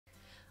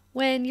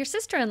When your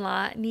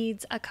sister-in-law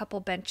needs a couple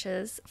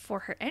benches for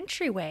her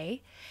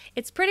entryway,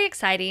 it's pretty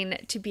exciting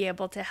to be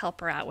able to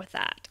help her out with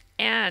that.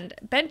 And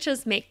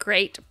benches make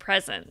great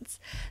presents.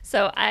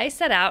 So I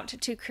set out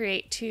to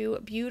create two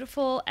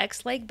beautiful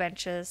X-leg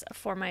benches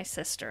for my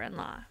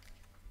sister-in-law.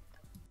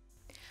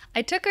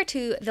 I took her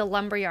to the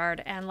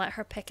lumberyard and let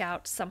her pick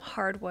out some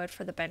hardwood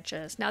for the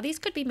benches. Now, these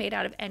could be made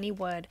out of any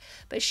wood,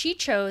 but she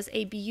chose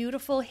a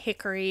beautiful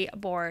hickory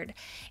board.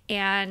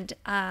 And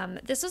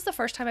this is the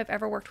first time I've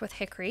ever worked with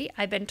hickory.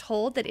 I've been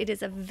told that it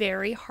is a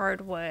very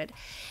hard wood.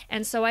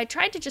 And so I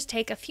tried to just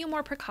take a few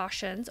more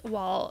precautions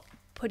while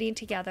putting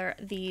together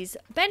these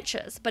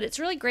benches. But it's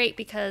really great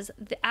because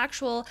the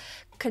actual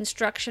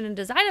construction and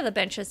design of the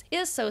benches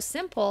is so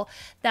simple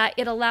that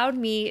it allowed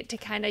me to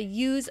kind of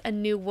use a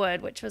new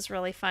wood, which was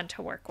really fun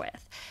to work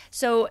with.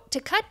 So to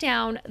cut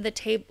down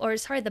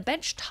the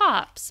bench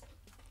tops,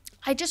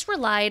 I just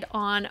relied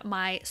on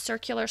my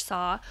circular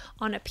saw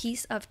on a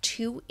piece of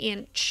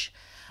 2-inch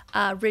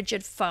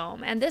rigid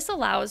foam, and this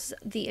allows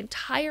the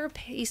entire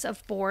piece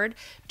of board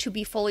to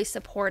be fully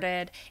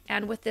supported.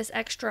 And with this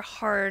extra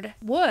hard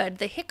wood,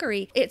 the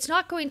hickory, it's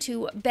not going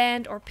to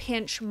bend or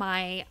pinch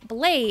my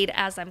blade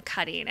as I'm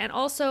cutting. And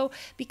also,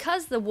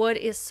 because the wood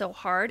is so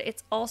hard,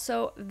 it's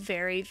also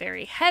very,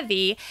 very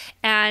heavy,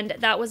 and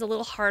that was a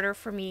little harder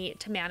for me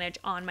to manage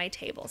on my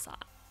table saw.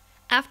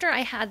 After I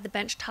had the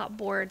bench top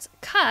boards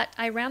cut,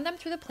 I ran them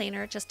through the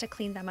planer just to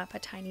clean them up a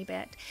tiny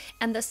bit.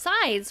 And the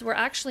sides were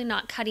actually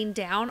not cutting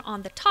down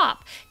on the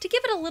top to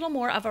give it a little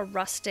more of a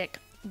rustic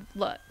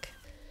look.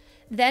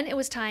 Then it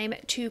was time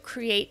to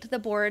create the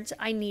boards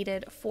I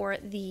needed for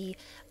the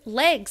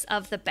legs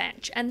of the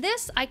bench. And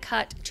this I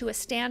cut to a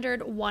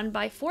standard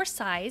 1x4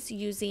 size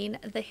using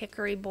the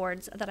hickory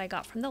boards that I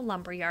got from the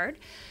lumberyard.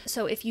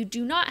 So if you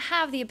do not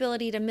have the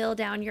ability to mill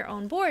down your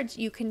own boards,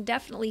 you can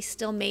definitely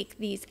still make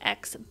these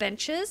X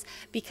benches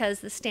because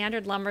the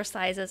standard lumber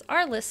sizes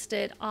are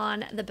listed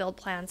on the build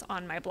plans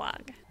on my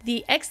blog.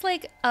 The X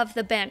leg of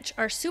the bench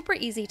are super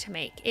easy to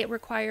make. It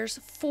requires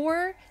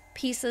 4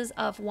 pieces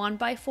of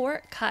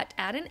 1x4 cut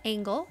at an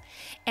angle,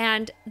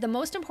 and the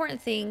most important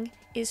thing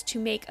is to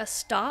make a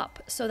stop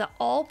so that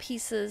all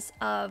pieces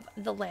of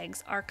the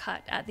legs are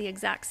cut at the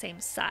exact same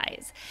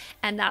size,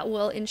 and that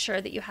will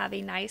ensure that you have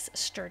a nice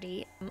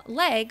sturdy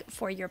leg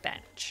for your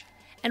bench.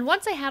 And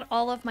once I had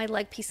all of my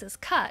leg pieces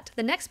cut,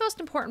 the next most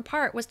important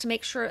part was to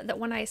make sure that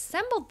when I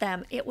assembled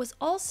them, it was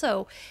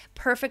also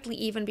perfectly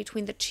even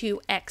between the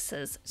 2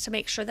 X's to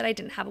make sure that I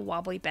didn't have a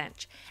wobbly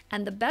bench.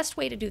 And the best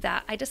way to do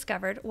that, I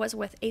discovered, was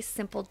with a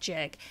simple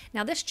jig.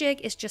 Now this jig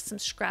is just some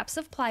scraps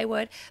of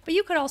plywood, but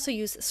you could also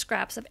use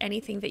scraps of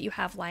anything that you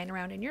have lying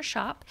around in your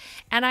shop.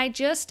 And I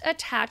just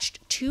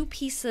attached 2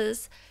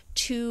 pieces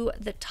to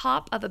the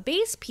top of a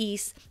base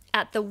piece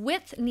at the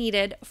width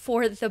needed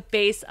for the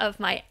base of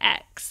my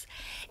X.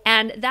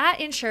 And that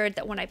ensured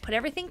that when I put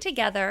everything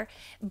together,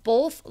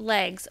 both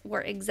legs were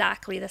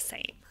exactly the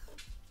same.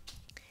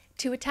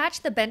 To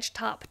attach the bench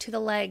top to the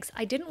legs,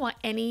 I didn't want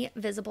any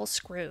visible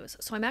screws,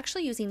 so I'm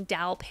actually using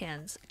dowel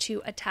pins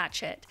to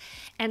attach it.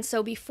 And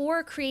so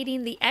before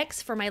creating the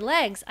X for my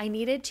legs, I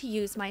needed to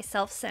use my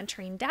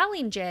self-centering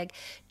doweling jig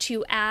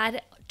to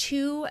add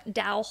 2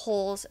 dowel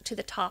holes to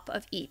the top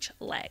of each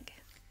leg.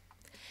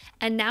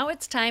 And now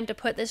it's time to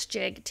put this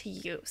jig to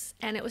use.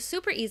 And it was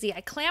super easy.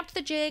 I clamped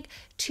the jig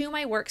to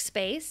my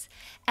workspace,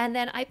 and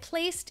then I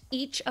placed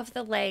each of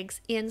the legs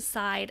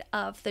inside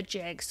of the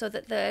jig so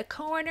that the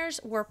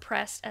corners were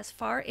pressed as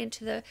far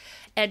into the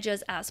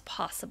edges as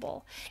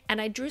possible.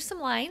 And I drew some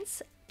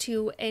lines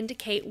to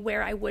indicate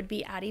where I would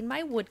be adding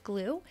my wood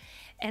glue,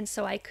 and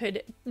so I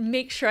could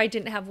make sure I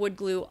didn't have wood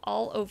glue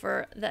all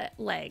over the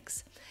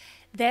legs.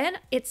 Then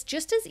it's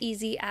just as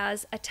easy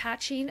as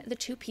attaching the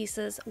 2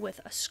 pieces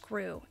with a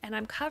screw, and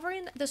I'm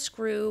covering the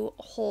screw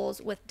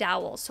holes with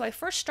dowels. So I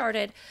first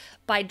started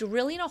by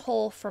drilling a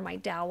hole for my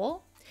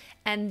dowel,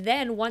 and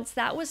then once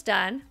that was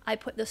done, I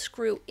put the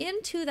screw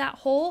into that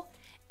hole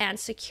and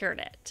secured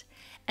it.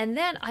 And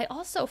then I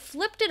also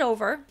flipped it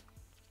over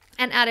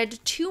and added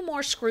 2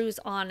 more screws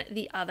on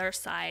the other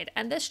side.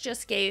 And this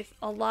just gave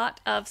a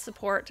lot of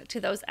support to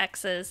those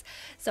X's,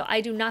 so I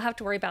do not have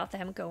to worry about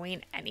them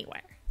going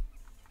anywhere.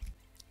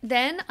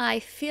 Then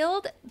I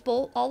filled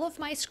all of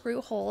my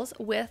screw holes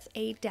with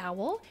a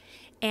dowel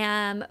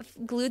and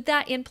glued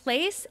that in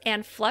place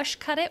and flush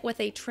cut it with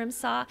a trim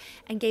saw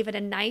and gave it a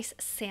nice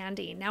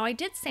sanding. Now I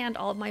did sand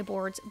all of my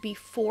boards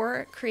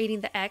before creating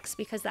the X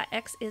because that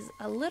X is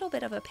a little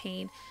bit of a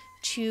pain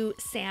to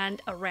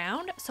sand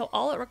around. So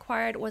all it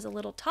required was a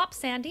little top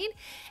sanding,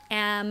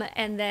 and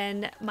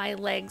then my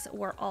legs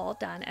were all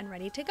done and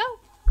ready to go.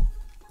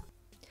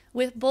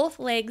 With both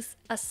legs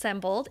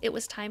assembled, it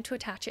was time to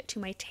attach it to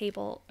my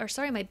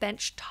my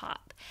bench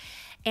top.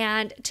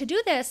 And to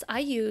do this, I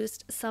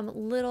used some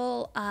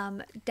little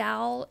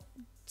dowel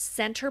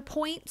center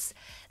points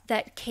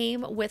that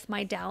came with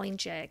my doweling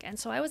jig. And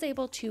so I was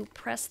able to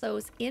press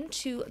those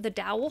into the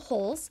dowel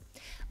holes,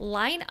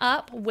 line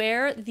up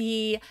where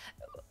the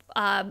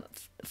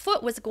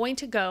foot was going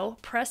to go,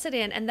 press it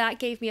in, and that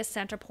gave me a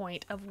center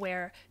point of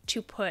where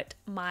to put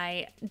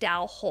my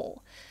dowel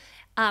hole.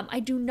 I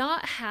do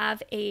not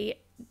have a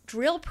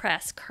drill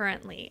press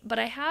currently, but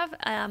I have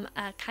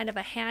a kind of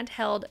a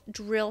handheld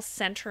drill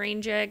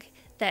centering jig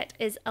that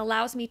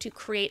allows me to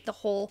create the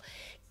hole.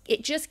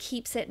 It just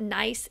keeps it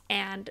nice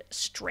and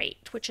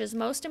straight, which is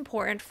most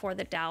important for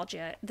the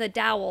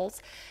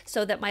dowels,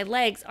 so that my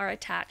legs are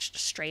attached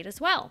straight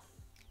as well.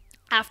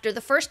 After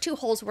the first 2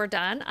 holes were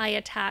done, I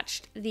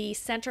attached the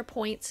center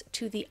points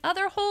to the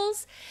other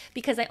holes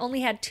because I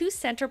only had 2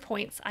 center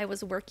points I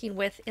was working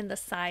with in the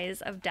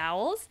size of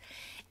dowels.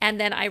 And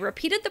then I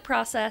repeated the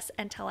process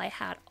until I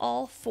had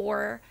all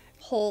 4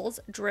 holes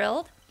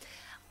drilled.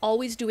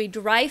 Always do a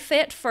dry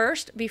fit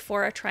first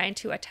before trying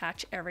to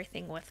attach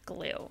everything with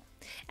glue.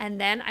 And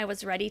then I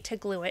was ready to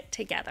glue it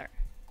together.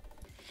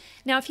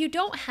 Now, if you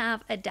don't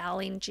have a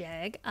doweling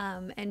jig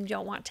and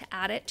don't want to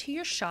add it to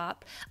your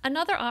shop,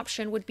 another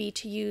option would be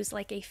to use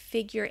like a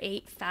figure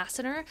 8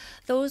 fastener.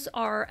 Those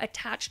are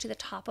attached to the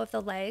top of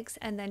the legs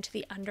and then to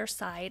the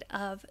underside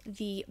of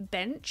the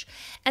bench.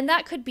 And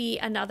that could be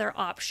another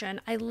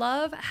option. I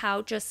love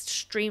how just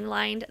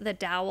streamlined the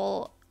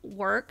dowel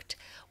worked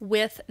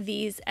with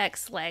these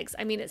X legs.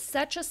 I mean, it's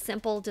such a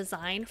simple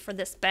design for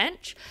this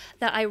bench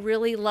that I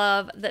really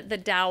love that the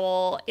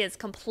dowel is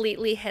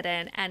completely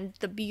hidden and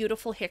the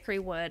beautiful hickory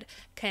wood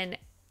can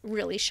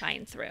really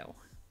shine through.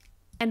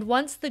 And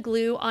once the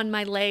glue on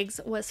my legs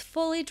was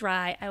fully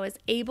dry, I was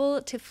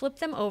able to flip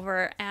them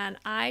over, and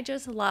I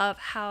just love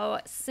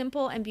how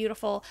simple and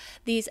beautiful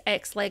these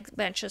X-leg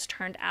benches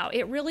turned out.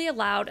 It really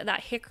allowed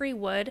that hickory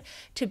wood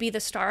to be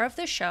the star of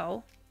the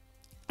show.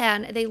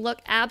 And they look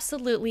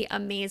absolutely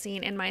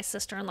amazing in my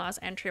sister-in-law's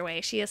entryway.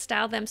 She has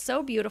styled them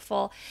so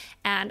beautiful,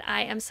 and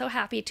I am so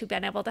happy to have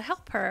been able to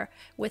help her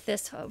with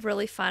this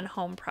really fun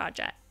home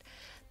project.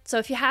 So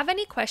if you have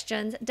any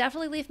questions,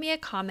 definitely leave me a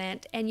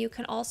comment, and you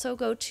can also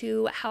go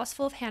to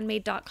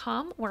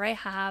housefulofhandmade.com where I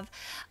have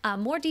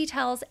more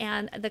details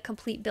and the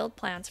complete build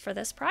plans for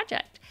this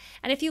project.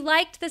 And if you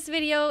liked this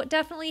video,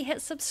 definitely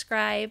hit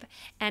subscribe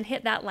and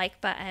hit that like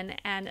button,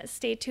 and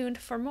stay tuned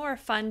for more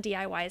fun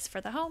DIYs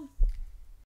for the home.